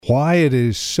why it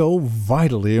is so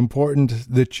vitally important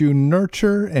that you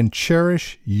nurture and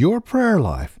cherish your prayer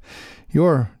life,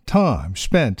 your time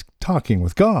spent talking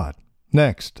with God.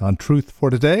 Next on Truth for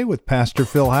Today with Pastor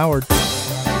Phil Howard.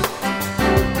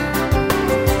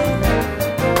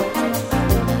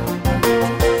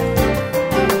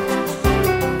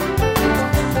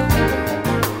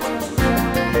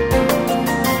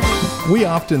 We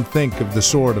often think of the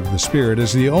sword of the Spirit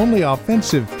as the only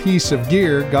offensive piece of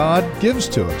gear God gives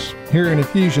to us, here in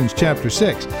Ephesians chapter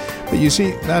 6. But you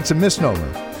see, that's a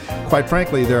misnomer. Quite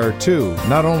frankly, there are two,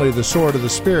 not only the sword of the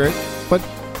Spirit, but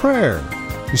prayer.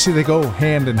 You see, they go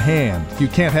hand in hand. You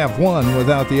can't have one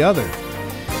without the other.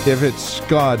 If it's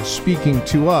God speaking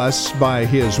to us by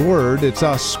His Word, it's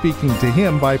us speaking to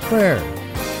Him by prayer.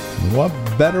 And what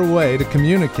better way to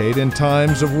communicate in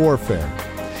times of warfare?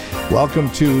 Welcome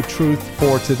to Truth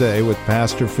for Today with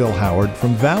Pastor Phil Howard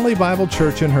from Valley Bible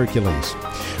Church in Hercules.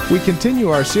 We continue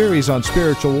our series on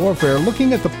spiritual warfare,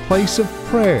 looking at the place of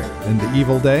prayer in the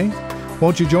evil day.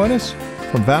 Won't you join us?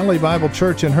 From Valley Bible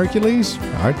Church in Hercules,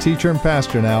 our teacher and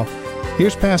pastor now,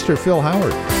 here's Pastor Phil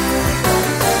Howard.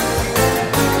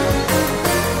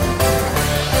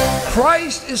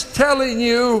 Christ is telling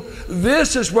you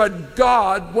this is what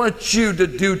God wants you to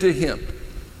do to Him.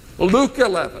 Luke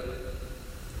 11.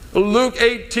 Luke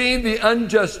 18, the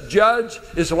unjust judge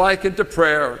is likened to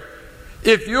prayer.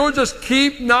 If you'll just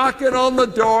keep knocking on the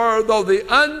door, though the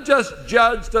unjust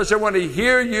judge doesn't want to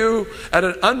hear you at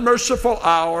an unmerciful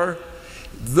hour,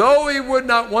 though he would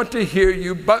not want to hear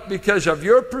you, but because of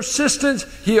your persistence,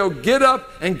 he'll get up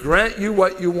and grant you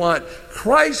what you want.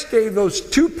 Christ gave those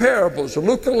two parables,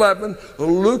 Luke 11,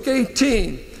 Luke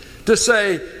 18, to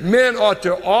say men ought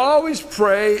to always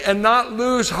pray and not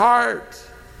lose heart.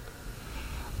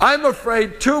 I'm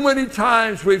afraid too many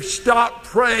times we've stopped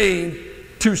praying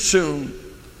too soon.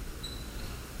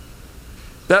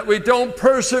 That we don't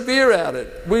persevere at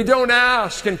it. We don't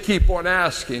ask and keep on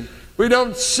asking. We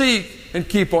don't seek and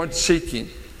keep on seeking.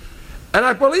 And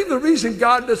I believe the reason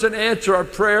God doesn't answer our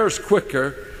prayers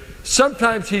quicker,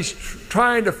 sometimes He's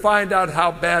trying to find out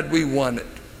how bad we want it.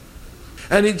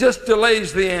 And He just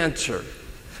delays the answer.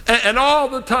 And all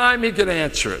the time He can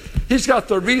answer it. He's got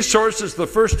the resources the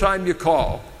first time you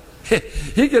call.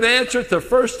 He can answer it the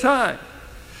first time.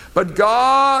 But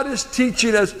God is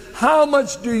teaching us, how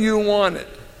much do you want it?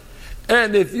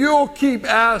 And if you'll keep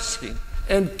asking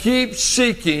and keep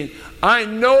seeking, I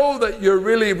know that you're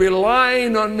really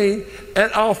relying on me,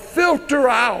 and I'll filter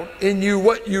out in you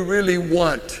what you really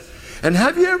want. And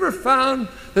have you ever found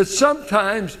that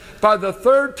sometimes by the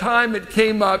third time it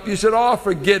came up, you said, oh,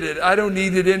 forget it, I don't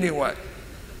need it anyway.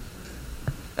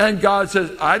 And God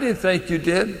says, I didn't think you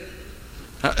did.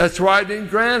 That's why I didn't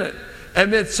grant it.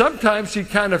 And then sometimes He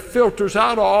kind of filters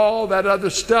out all that other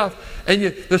stuff. And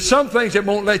there's some things that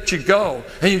won't let you go.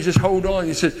 And you just hold on.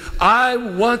 You say, I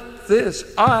want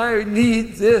this. I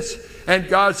need this. And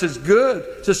God says,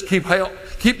 good. Just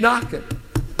keep knocking.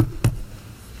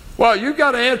 Well, you've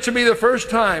got to answer me the first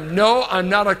time. No, I'm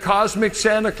not a cosmic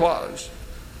Santa Claus.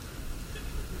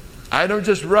 I don't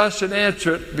just rush and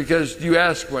answer it because you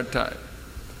asked one time.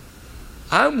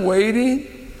 I'm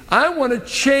waiting. I want to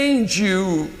change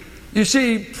you. You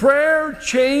see, prayer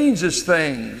changes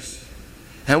things.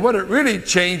 And what it really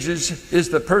changes is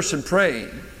the person praying.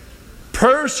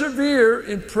 Persevere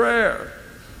in prayer.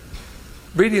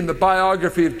 Reading the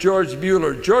biography of George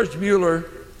Mueller. George Mueller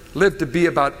lived to be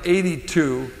about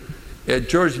 82.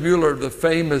 George Mueller, the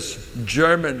famous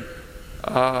German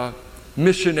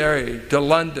missionary to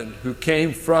London, who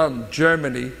came from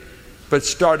Germany but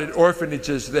started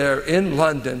orphanages there in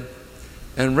London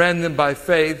and ran them by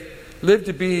faith, lived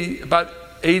to be about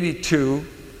 82,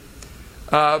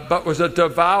 but was a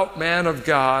devout man of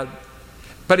God.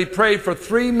 But he prayed for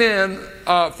 3 men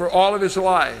for all of his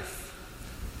life,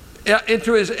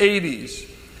 into his 80s.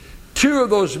 2 of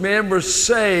those men were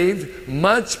saved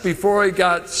months before he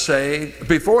got saved.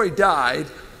 Before he died,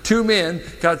 2 men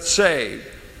got saved.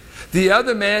 The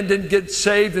other man didn't get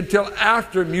saved until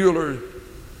after Mueller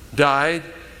died.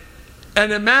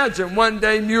 And imagine one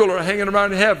day Mueller hanging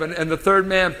around in heaven and the third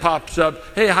man pops up.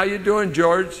 Hey, how you doing,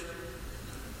 George?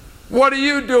 What are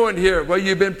you doing here? Well,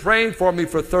 you've been praying for me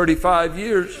for 35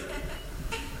 years.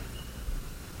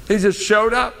 He just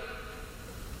showed up.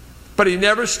 But he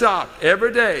never stopped.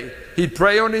 Every day he'd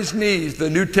pray on his knees the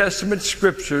New Testament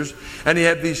scriptures, and he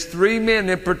had these 3 men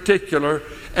in particular,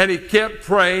 and he kept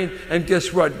praying, and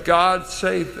guess what? God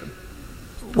saved them.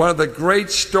 One of the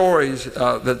great stories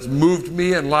that's moved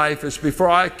me in life is before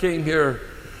I came here,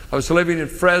 I was living in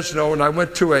Fresno, and I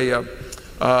went to a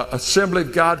Assembly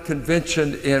of God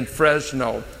convention in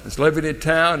Fresno. I was living in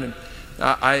town, and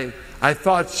I I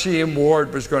thought C.M.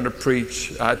 Ward was going to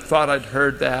preach. I thought I'd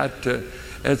heard that.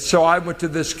 And so I went to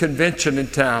this convention in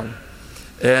town.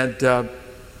 And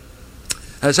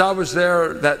as I was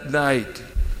there that night,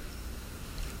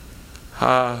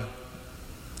 a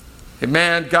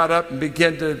man got up and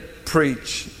began to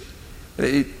preach.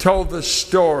 He told the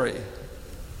story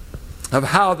of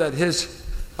how that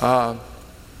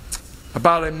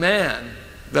about a man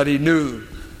that he knew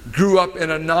grew up in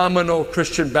a nominal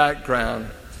Christian background.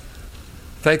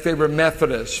 I think they were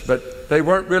Methodists, but they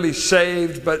weren't really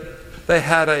saved, but they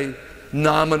had a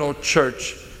nominal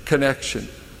church connection.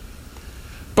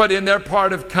 But in their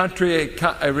part of country,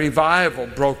 a revival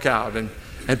broke out, and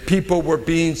people were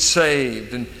being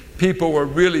saved, and people were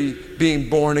really being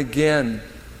born again.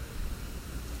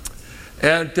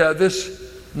 And this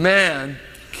man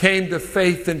came to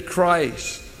faith in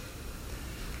Christ.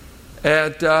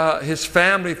 And his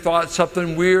family thought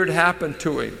something weird happened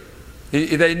to him.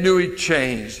 They knew he'd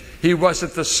changed. He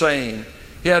wasn't the same.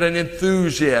 He had an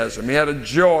enthusiasm. He had a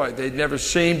joy they'd never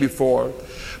seen before.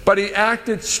 But he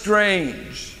acted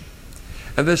strange.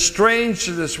 And the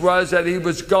strangeness was that he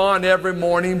was gone every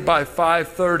morning by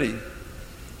 5:30.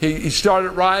 He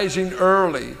started rising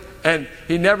early. And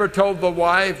he never told the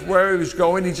wife where he was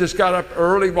going. He just got up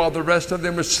early while the rest of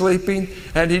them were sleeping,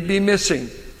 and he'd be missing.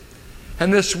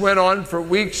 And this went on for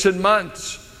weeks and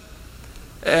months.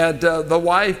 And the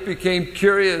wife became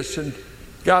curious and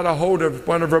got a hold of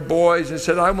one of her boys and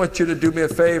said, I want you to do me a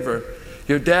favor.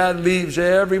 Your dad leaves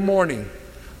every morning.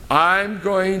 I'm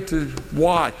going to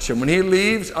watch. And when he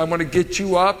leaves, I'm going to get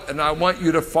you up and I want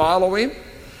you to follow him.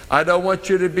 I don't want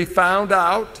you to be found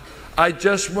out. I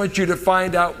just want you to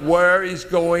find out where he's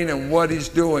going and what he's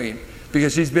doing,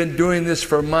 because he's been doing this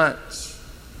for months.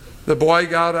 The boy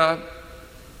got up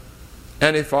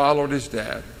and he followed his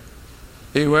dad.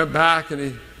 He went back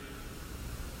and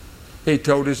he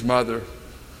told his mother,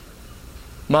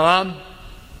 Mom,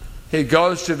 he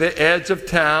goes to the edge of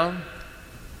town.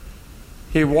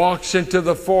 He walks into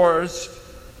the forest.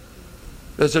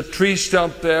 There's a tree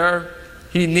stump there.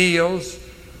 He kneels,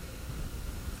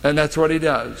 and that's what he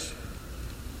does.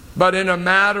 But in a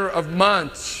matter of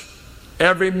months,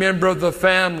 every member of the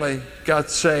family got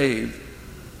saved.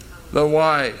 The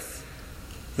wife,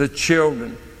 the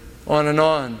children, on and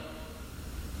on.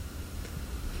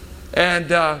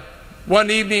 And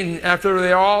one evening, after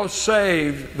they're all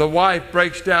saved, the wife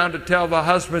breaks down to tell the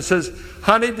husband, says,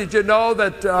 honey, did you know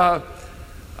that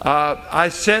I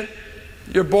sent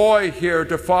your boy here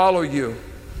to follow you?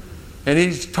 And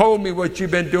he's told me what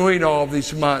you've been doing all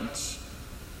these months.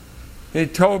 And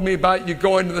he told me about you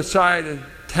going to the side of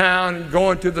town and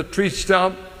going to the tree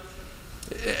stump.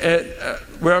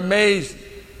 We're amazed.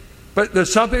 But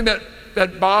there's something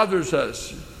that bothers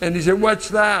us. And he said, what's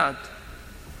that?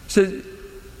 He said,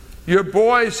 your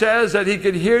boy says that he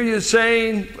could hear you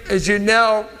saying as you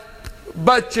knelt,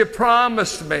 but you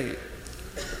promised me.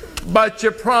 But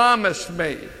you promised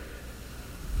me.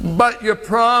 But you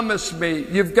promised me.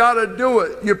 You've got to do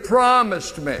it. You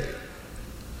promised me.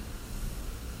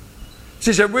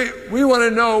 She said, we want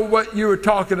to know what you were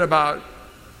talking about.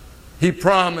 He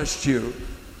promised you.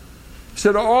 He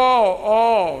said,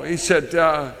 oh. He said,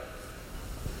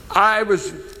 I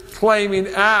was claiming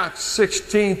Acts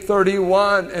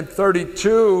 16:31 and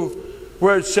 32,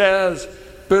 where it says,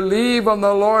 believe on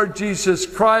the Lord Jesus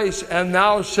Christ and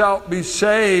thou shalt be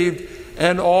saved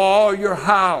and all your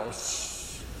house.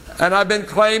 And I've been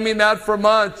claiming that for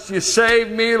months. You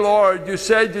saved me, Lord. You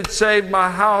said you'd save my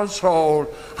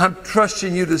household. I'm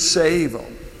trusting you to save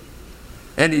them.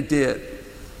 And he did.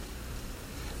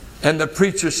 And the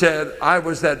preacher said, I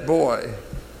was that boy.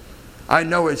 I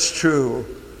know it's true,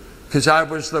 because I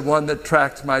was the one that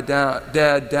tracked my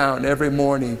dad down every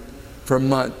morning for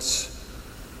months.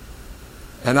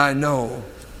 And I know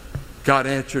God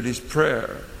answered his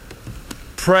prayer.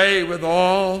 Pray with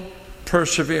all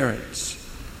perseverance.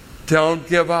 Don't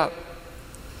give up.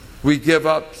 We give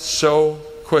up so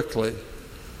quickly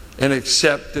and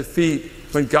accept defeat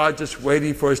when God's just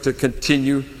waiting for us to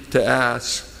continue to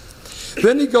ask.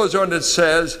 Then he goes on and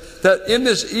says that in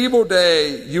this evil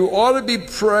day, you ought to be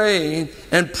praying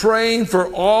and praying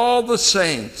for all the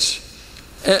saints.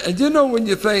 And you know, when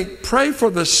you think, pray for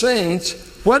the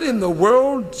saints, what in the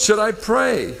world should I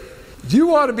pray?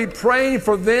 You ought to be praying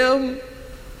for them.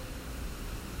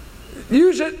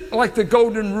 Use it like the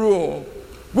golden rule.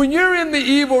 When you're in the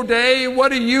evil day, what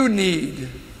do you need?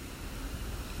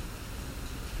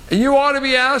 And you ought to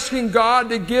be asking God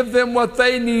to give them what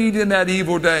they need in that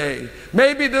evil day.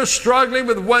 Maybe they're struggling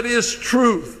with what is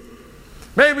truth.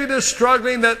 Maybe they're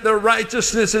struggling that their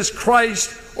righteousness is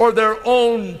Christ or their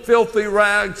own filthy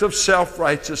rags of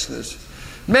self-righteousness.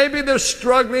 Maybe they're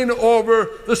struggling over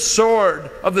the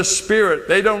sword of the Spirit.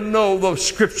 They don't know those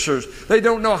scriptures. They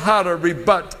don't know how to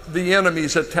rebut the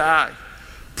enemy's attack.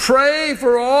 Pray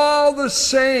for all the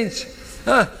saints.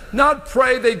 Not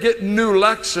pray they get new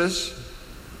Lexus.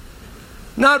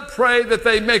 Not pray that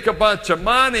they make a bunch of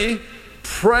money.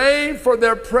 Pray for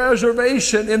their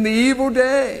preservation in the evil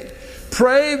day.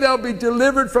 Pray they'll be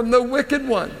delivered from the wicked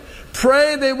one.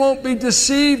 Pray they won't be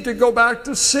deceived to go back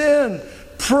to sin.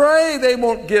 Pray they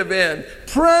won't give in.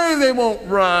 Pray they won't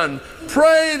run.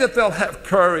 Pray that they'll have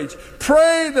courage.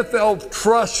 Pray that they'll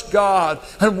trust God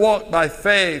and walk by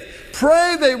faith.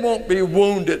 Pray they won't be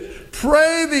wounded.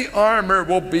 Pray the armor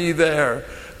will be there.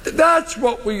 That's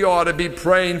what we ought to be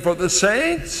praying for the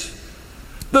saints.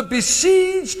 The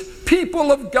besieged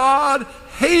people of God,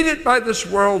 hated by this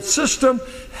world system,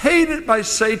 hated by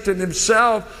Satan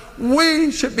himself,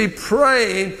 we should be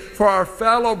praying for our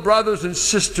fellow brothers and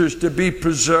sisters to be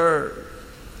preserved.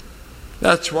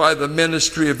 That's why the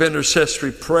ministry of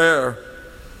intercessory prayer,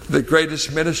 the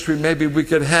greatest ministry maybe we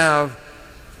could have,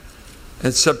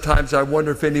 and sometimes I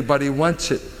wonder if anybody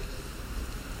wants it.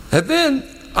 And then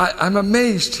I'm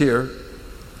amazed here.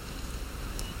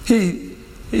 He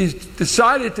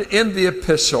decided to end the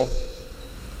epistle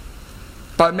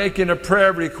by making a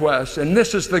prayer request. And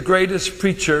this is the greatest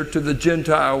preacher to the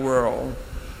Gentile world,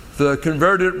 the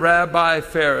converted rabbi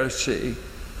Pharisee.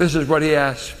 This is what he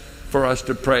asked for us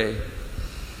to pray.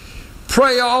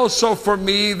 Pray also for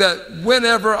me that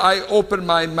whenever I open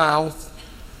my mouth,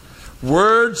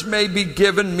 words may be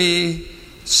given me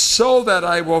so that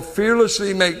I will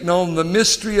fearlessly make known the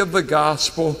mystery of the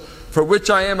gospel, for which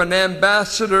I am an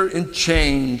ambassador in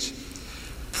chains.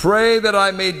 Pray that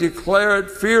I may declare it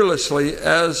fearlessly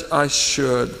as I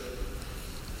should.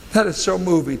 That is so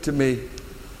moving to me.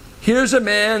 Here's a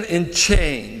man in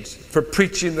chains for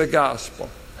preaching the gospel.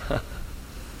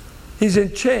 He's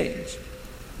in chains.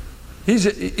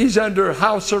 He's under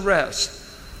house arrest.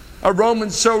 A Roman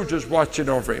soldier's watching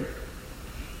over him.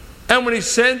 And when he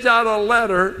sends out a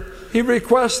letter, he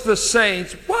requests the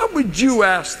saints, what would you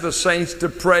ask the saints to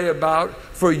pray about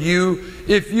for you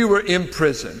if you were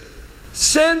imprisoned?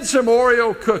 Send some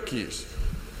Oreo cookies.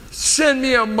 Send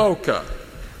me a mocha.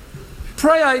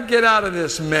 Pray I get out of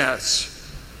this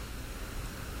mess.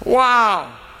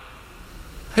 Wow.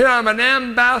 Here I'm an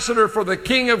ambassador for the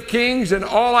King of Kings, and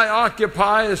all I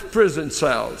occupy is prison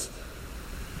cells.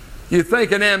 You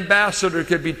think an ambassador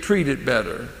could be treated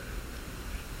better.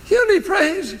 You know, he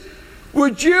prays.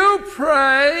 Would you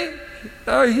pray?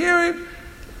 Now hear him.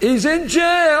 He's in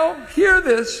jail. Hear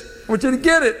this. I want you to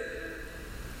get it.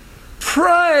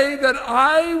 Pray that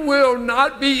I will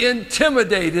not be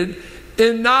intimidated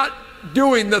in not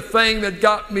doing the thing that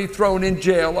got me thrown in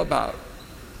jail about.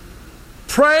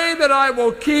 Pray that I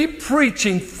will keep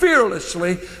preaching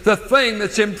fearlessly the thing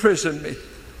that's imprisoned me.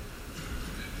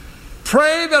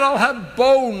 Pray that I'll have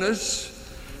boldness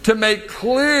to make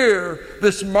clear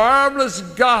this marvelous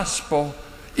gospel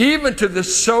even to the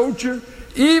soldier,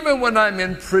 even when I'm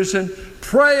in prison.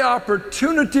 Pray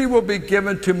opportunity will be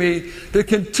given to me to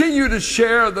continue to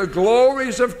share the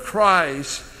glories of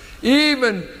Christ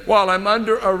even while I'm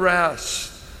under arrest.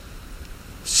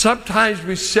 Sometimes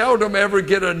we seldom ever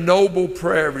get a noble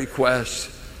prayer request.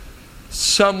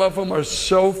 Some of them are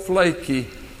so flaky,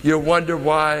 you wonder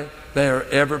why they are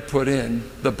ever put in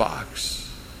the box.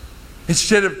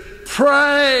 Instead of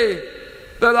pray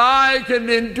that I can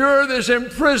endure this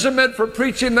imprisonment for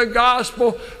preaching the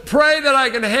gospel, pray that I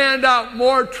can hand out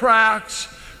more tracts,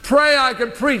 pray I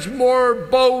can preach more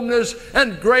boldness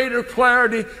and greater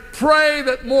clarity, pray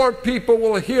that more people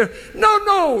will hear.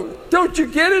 No, don't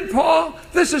you get it, Paul?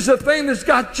 This is the thing that's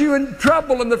got you in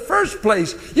trouble in the first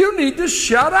place. You need to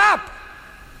shut up.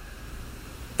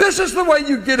 This is the way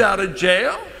you get out of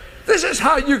jail. This is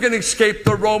how you can escape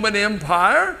the Roman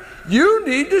Empire. You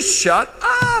need to shut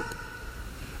up.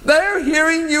 They're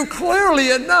hearing you clearly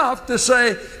enough to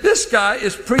say, this guy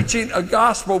is preaching a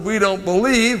gospel we don't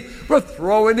believe. We're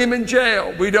throwing him in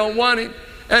jail. We don't want him.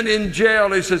 And in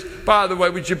jail he says, by the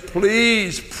way, would you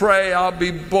please pray I'll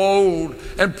be bold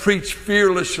and preach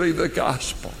fearlessly the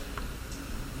gospel.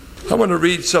 I want to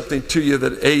read something to you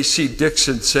that A.C.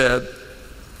 Dixon said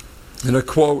in a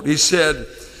quote. He said,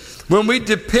 when we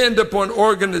depend upon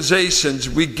organizations,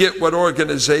 we get what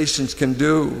organizations can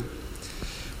do.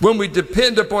 When we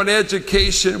depend upon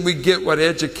education, we get what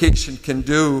education can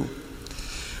do.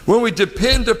 When we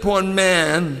depend upon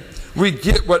man, we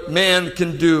get what man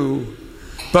can do.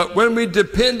 But when we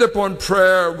depend upon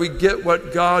prayer, we get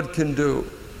what God can do.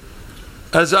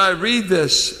 As I read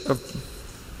this of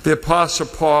the Apostle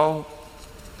Paul,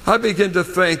 I begin to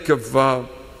think of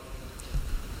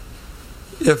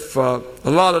if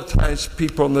a lot of times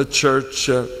people in the church,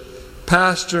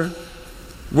 Pastor,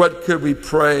 what could we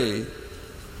pray?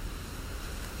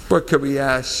 What could we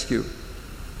ask you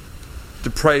to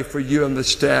pray for you and the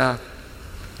staff?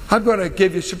 I'm going to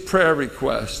give you some prayer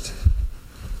requests.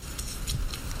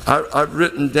 I've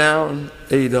written down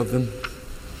 8 of them.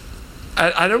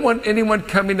 I don't want anyone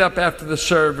coming up after the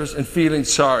service and feeling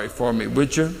sorry for me,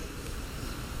 would you?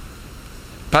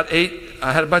 About 8,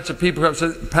 I had a bunch of people come and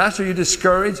said, Pastor, are you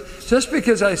discouraged? Just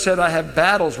because I said I have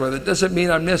battles with it doesn't mean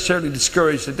I'm necessarily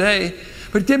discouraged today,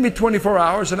 but give me 24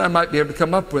 hours and I might be able to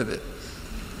come up with it.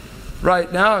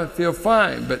 Right now I feel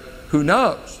fine, but who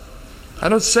knows? I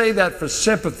don't say that for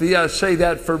sympathy, I say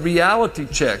that for reality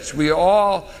checks. We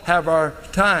all have our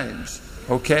times,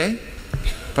 okay?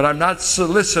 But I'm not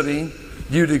soliciting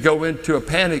you to go into a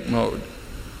panic mode.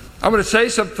 I'm going to say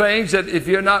some things that if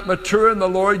you're not mature in the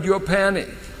Lord, you'll panic.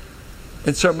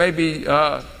 And so maybe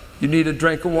you need a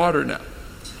drink of water now.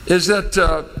 Is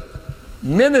that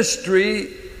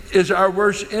ministry is our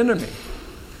worst enemy.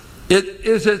 It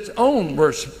is its own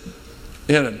worst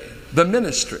enemy, the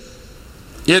ministry.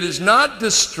 It is not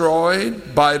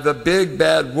destroyed by the big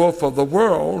bad wolf of the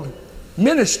world.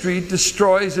 Ministry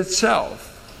destroys itself.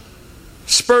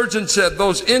 Spurgeon said,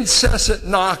 those incessant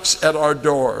knocks at our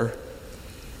door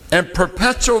and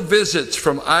perpetual visits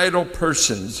from idle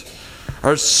persons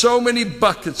are so many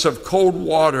buckets of cold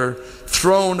water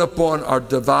thrown upon our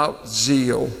devout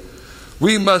zeal.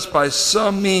 We must by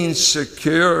some means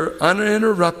secure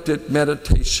uninterrupted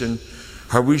meditation,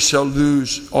 or we shall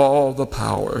lose all the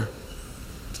power.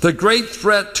 The great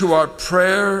threat to our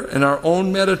prayer and our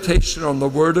own meditation on the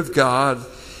Word of God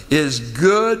is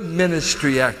good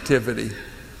ministry activity.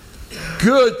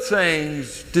 Good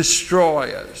things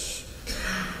destroy us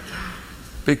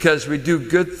because we do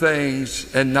good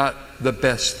things and not the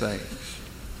best things.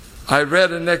 I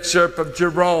read an excerpt of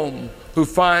Jerome, who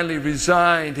finally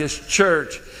resigned his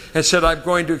church and said, I'm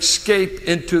going to escape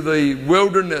into the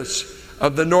wilderness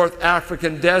of the North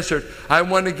African desert. I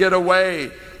want to get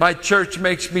away. My church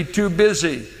makes me too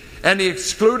busy. And he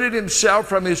excluded himself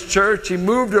from his church. He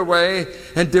moved away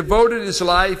and devoted his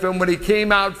life. And when he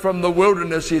came out from the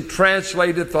wilderness, he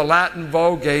translated the Latin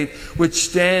Vulgate, which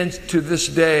stands to this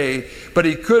day. But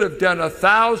he could have done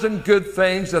 1,000 good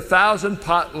things, 1,000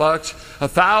 potlucks,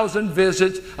 1,000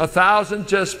 visits, 1,000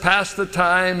 just pass the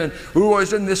time. And, ooh,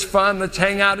 isn't this fun? Let's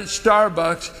hang out at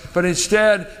Starbucks. But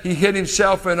instead, he hid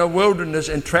himself in a wilderness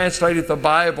and translated the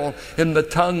Bible in the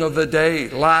tongue of the day,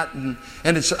 Latin.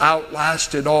 And it's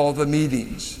outlasted all the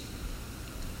meetings.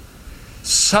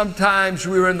 Sometimes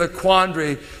we're in the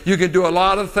quandary. You can do a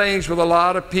lot of things with a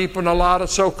lot of people and a lot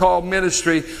of so-called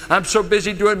ministry. I'm so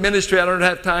busy doing ministry, I don't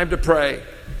have time to pray.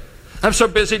 I'm so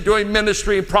busy doing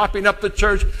ministry and propping up the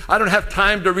church, I don't have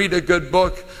time to read a good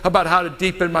book about how to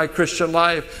deepen my Christian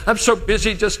life. I'm so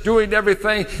busy just doing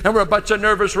everything, and we're a bunch of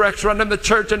nervous wrecks running the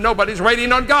church and nobody's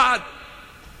waiting on God.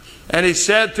 And he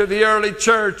said to the early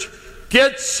church,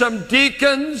 get some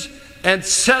deacons and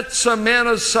set some men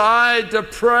aside to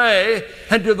pray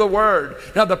and do the Word.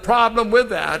 Now the problem with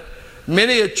that,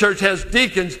 many a church has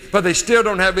deacons, but they still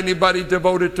don't have anybody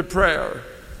devoted to prayer.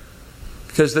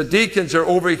 Because the deacons are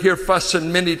over here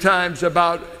fussing many times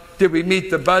about, did we meet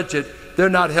the budget? They're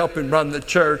not helping run the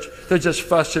church. They're just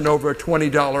fussing over a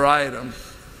 $20 item.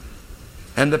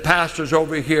 And the pastor's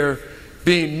over here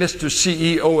being Mr.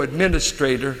 CEO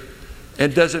administrator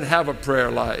and doesn't have a prayer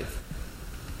life.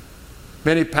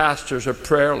 Many pastors are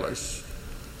prayerless.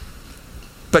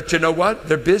 But you know what?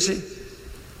 They're busy.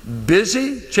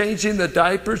 Busy changing the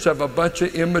diapers of a bunch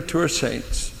of immature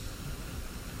saints.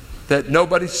 That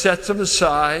nobody sets them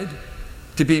aside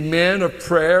to be men of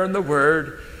prayer and the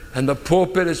Word. And the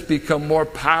pulpit has become more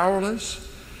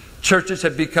powerless. Churches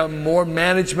have become more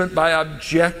management by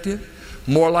objective,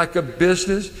 more like a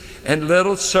business, and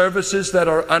little services that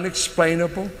are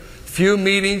unexplainable. Few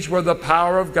meetings where the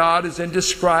power of God is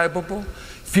indescribable.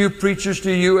 Few preachers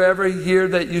do you ever hear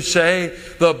that you say,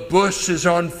 the bush is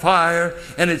on fire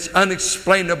and it's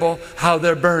unexplainable how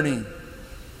they're burning.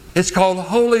 It's called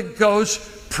Holy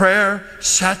Ghost prayer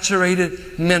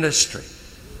saturated ministry,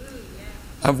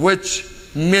 of which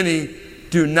many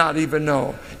do not even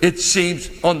know. It seems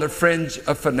on the fringe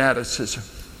of fanaticism.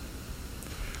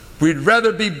 We'd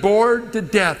rather be bored to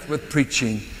death with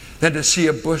preaching than to see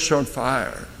a bush on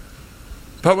fire.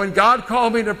 But when God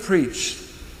called me to preach,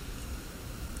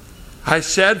 I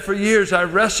said for years I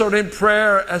wrestled in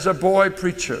prayer as a boy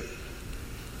preacher.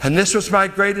 And this was my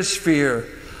greatest fear.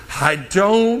 I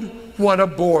don't want to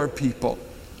bore people.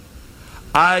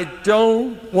 I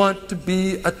don't want to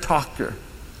be a talker.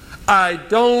 I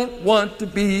don't want to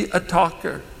be a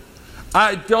talker.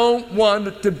 I don't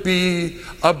want to be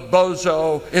a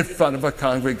bozo in front of a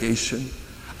congregation.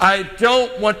 I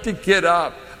don't want to get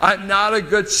up. I'm not a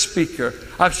good speaker.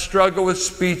 I've struggled with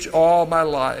speech all my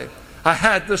life. I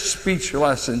had the speech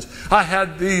lessons. I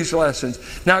had these lessons.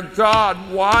 Now, God,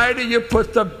 why do you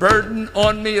put the burden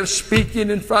on me of speaking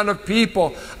in front of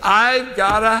people? I've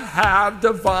got to have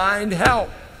divine help.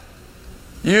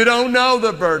 You don't know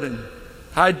the burden.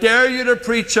 I dare you to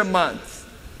preach a month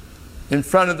in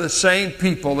front of the same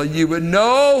people, and you would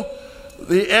know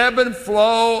the ebb and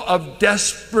flow of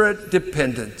desperate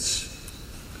dependence.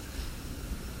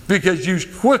 Because you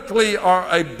quickly are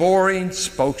a boring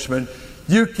spokesman.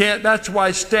 You can't, that's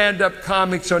why stand-up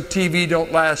comics on TV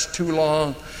don't last too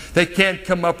long. They can't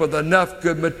come up with enough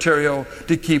good material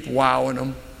to keep wowing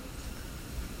them.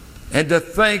 And to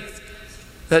think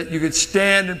that you could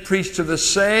stand and preach to the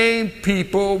same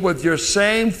people with your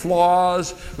same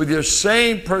flaws, with your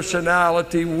same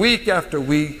personality week after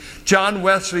week. John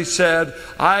Wesley said,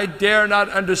 I dare not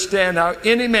understand how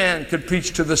any man could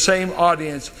preach to the same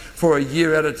audience for a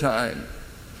year at a time.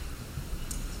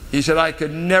 He said, I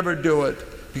could never do it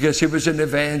because he was an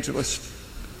evangelist.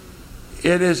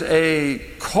 It is a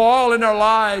call in our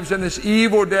lives in this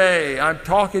evil day. I'm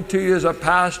talking to you as a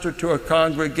pastor to a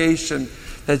congregation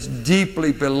that's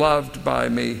deeply beloved by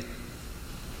me.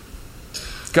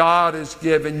 God has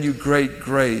given you great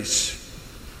grace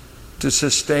to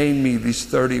sustain me these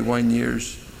 31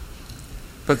 years.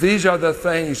 But these are the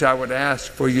things I would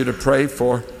ask for you to pray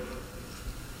for.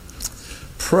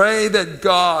 Pray that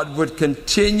God would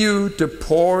continue to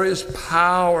pour His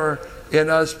power in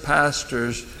us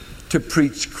pastors to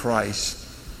preach Christ.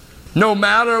 No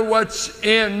matter what's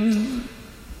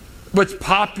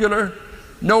popular,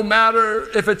 no matter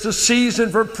if it's a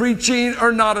season for preaching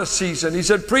or not a season. He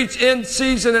said, preach in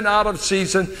season and out of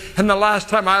season. And the last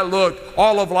time I looked,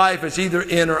 all of life is either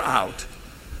in or out.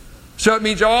 So it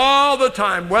means all the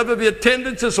time, whether the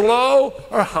attendance is low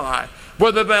or high,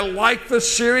 whether they like the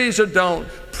series or don't,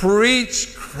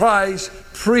 preach Christ,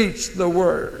 preach the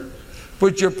Word.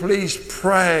 Would you please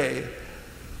pray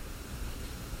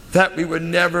that we would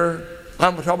never,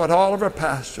 I'm talking about all of our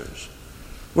pastors,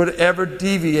 would ever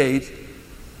deviate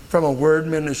from a word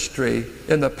ministry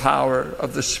in the power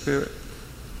of the Spirit.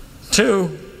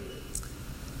 2,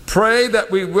 pray that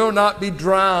we will not be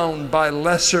drowned by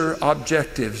lesser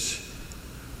objectives,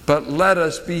 but let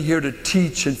us be here to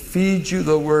teach and feed you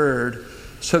the Word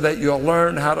so that you'll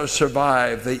learn how to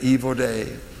survive the evil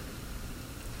day.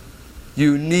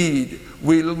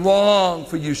 We long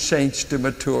for you saints to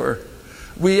mature.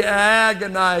 We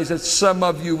agonize that some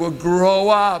of you will grow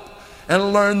up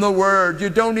and learn the Word. You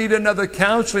don't need another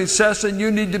counseling session.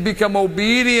 You need to become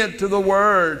obedient to the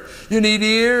Word. You need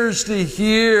ears to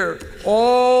hear.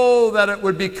 Oh, that it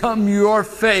would become your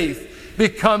faith,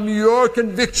 become your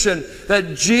conviction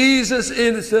that Jesus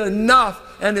is enough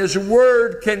and His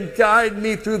Word can guide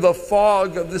me through the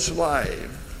fog of this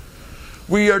life.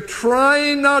 We are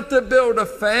trying not to build a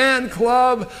fan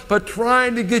club, but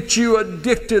trying to get you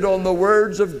addicted on the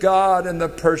words of God and the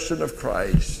person of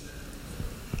Christ.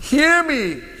 Hear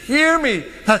me, hear me.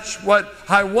 That's what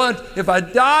I want. If I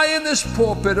die in this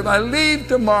pulpit, if I leave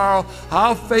tomorrow,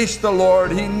 I'll face the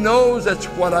Lord. He knows that's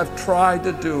what I've tried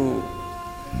to do.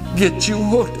 Get you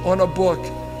hooked on a book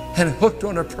and hooked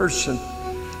on a person,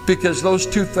 because those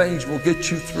two things will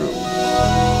get you through.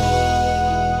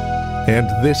 And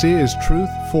this is Truth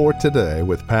for Today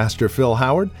with Pastor Phil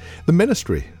Howard, the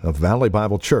ministry of Valley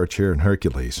Bible Church here in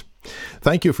Hercules.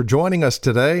 Thank you for joining us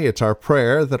today. It's our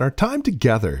prayer that our time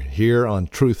together here on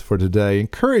Truth for Today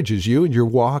encourages you in your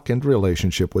walk and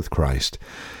relationship with Christ.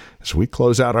 As we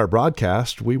close out our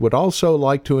broadcast, we would also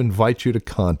like to invite you to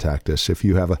contact us if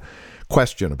you have a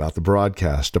question about the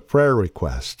broadcast, a prayer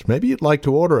request. Maybe you'd like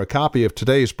to order a copy of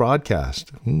today's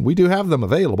broadcast. We do have them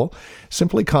available.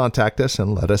 Simply contact us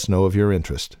and let us know of your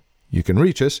interest. You can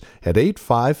reach us at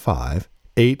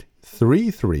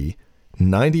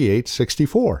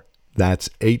 855-833-9864. That's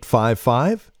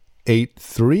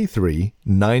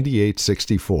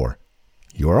 855-833-9864.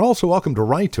 You are also welcome to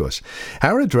write to us.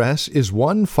 Our address is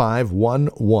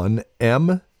 1511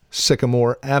 M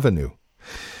Sycamore Avenue.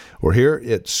 We're here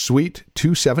at Suite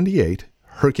 278,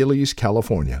 Hercules,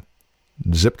 California.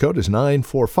 Zip code is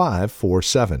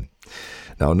 94547.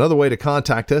 Now, another way to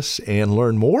contact us and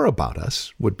learn more about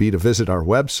us would be to visit our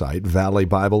website,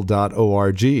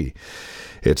 valleybible.org.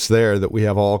 It's there that we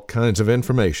have all kinds of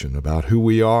information about who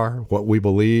we are, what we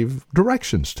believe,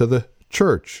 directions to the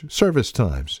church, service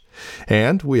times.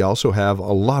 And we also have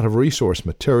a lot of resource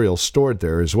material stored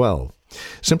there as well.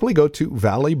 Simply go to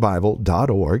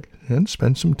valleybible.org and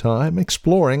spend some time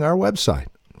exploring our website.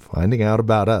 finding out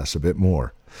about us a bit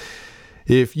more.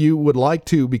 If you would like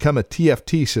to become a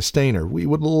TFT sustainer, we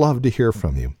would love to hear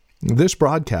from you. This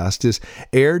broadcast is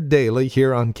aired daily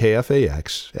here on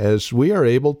KFAX as we are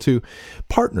able to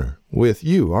partner with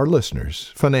you, our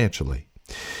listeners, financially.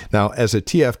 Now, as a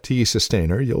TFT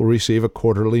sustainer, you'll receive a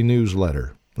quarterly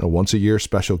newsletter, a once-a-year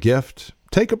special gift.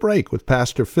 Take a break with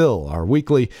Pastor Phil. Our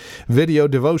weekly video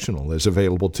devotional is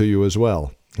available to you as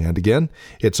well. And again,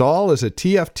 it's all as a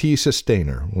TFT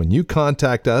sustainer. When you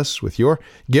contact us with your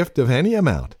gift of any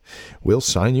amount, we'll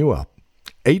sign you up.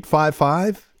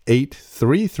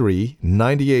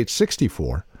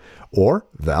 855-833-9864 or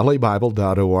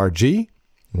valleybible.org,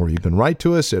 or you can write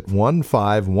to us at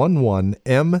 1511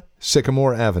 M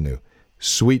Sycamore Avenue,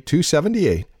 Suite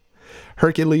 278,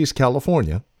 Hercules,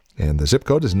 California, and the zip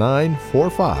code is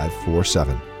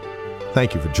 94547.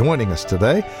 Thank you for joining us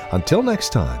today. Until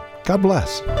next time, God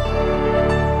bless.